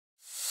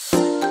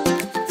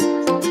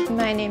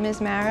My name is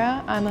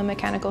Marra. I'm a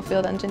mechanical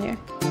field engineer.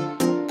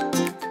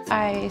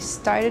 I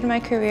started my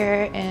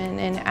career in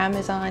an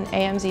Amazon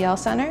AMZL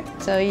center.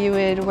 So you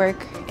would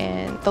work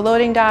in the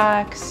loading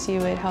docks, you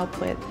would help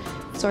with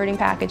sorting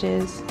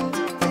packages.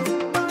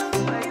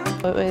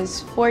 It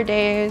was 4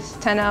 days,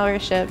 10-hour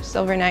shifts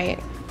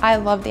overnight. I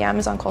loved the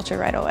Amazon culture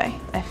right away.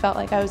 I felt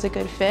like I was a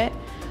good fit,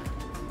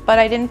 but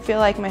I didn't feel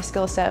like my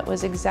skill set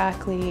was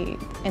exactly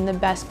in the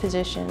best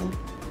position.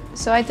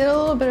 So I did a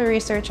little bit of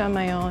research on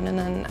my own, and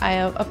then I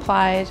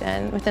applied,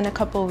 and within a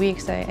couple of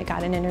weeks I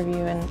got an interview,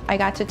 and I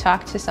got to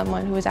talk to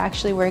someone who was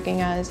actually working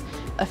as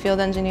a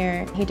field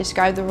engineer. He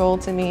described the role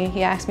to me,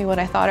 he asked me what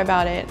I thought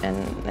about it, and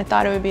I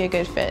thought it would be a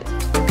good fit.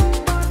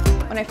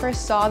 When I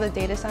first saw the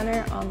data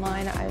center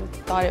online, I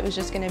thought it was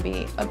just going to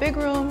be a big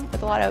room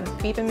with a lot of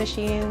beeping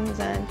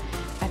machines, and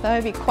I thought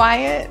it would be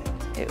quiet.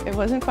 It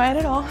wasn't quiet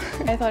at all.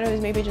 I thought it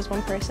was maybe just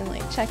one person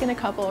like checking a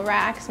couple of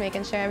racks,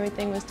 making sure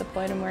everything was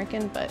deployed and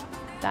working, but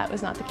that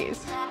was not the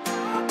case.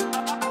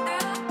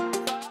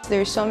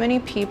 There's so many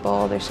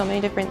people, there's so many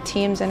different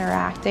teams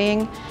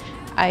interacting.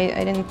 I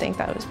didn't think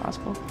that was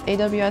possible.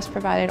 AWS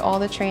provided all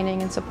the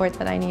training and support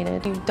that I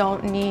needed. You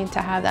don't need to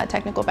have that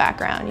technical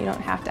background. You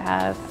don't have to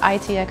have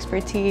IT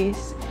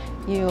expertise.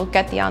 You'll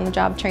get the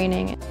on-the-job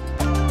training.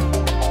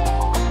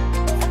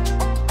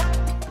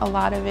 A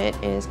lot of it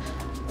is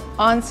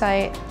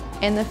on-site,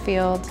 in the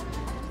field,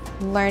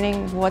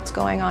 learning what's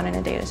going on in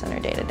a data center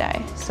day to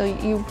day. So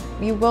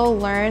you will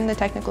learn the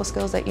technical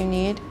skills that you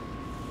need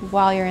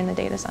while you're in the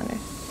data center.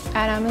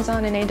 At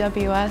Amazon and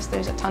AWS,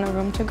 there's a ton of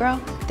room to grow.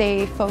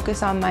 They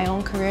focus on my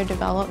own career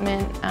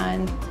development,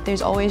 and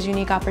there's always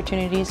unique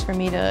opportunities for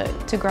me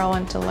to grow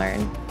and to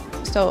learn.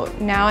 So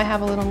now I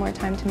have a little more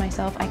time to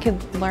myself. I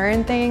could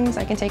learn things,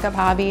 I can take up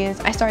hobbies.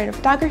 I started a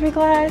photography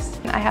class.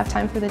 I have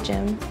time for the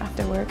gym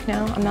after work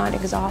now. I'm not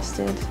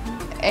exhausted.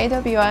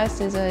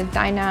 AWS is a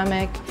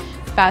dynamic,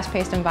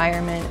 fast-paced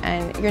environment,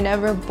 and you're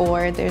never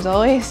bored. There's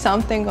always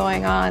something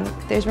going on.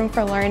 There's room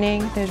for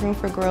learning, there's room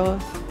for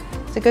growth.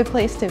 It's a good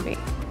place to be.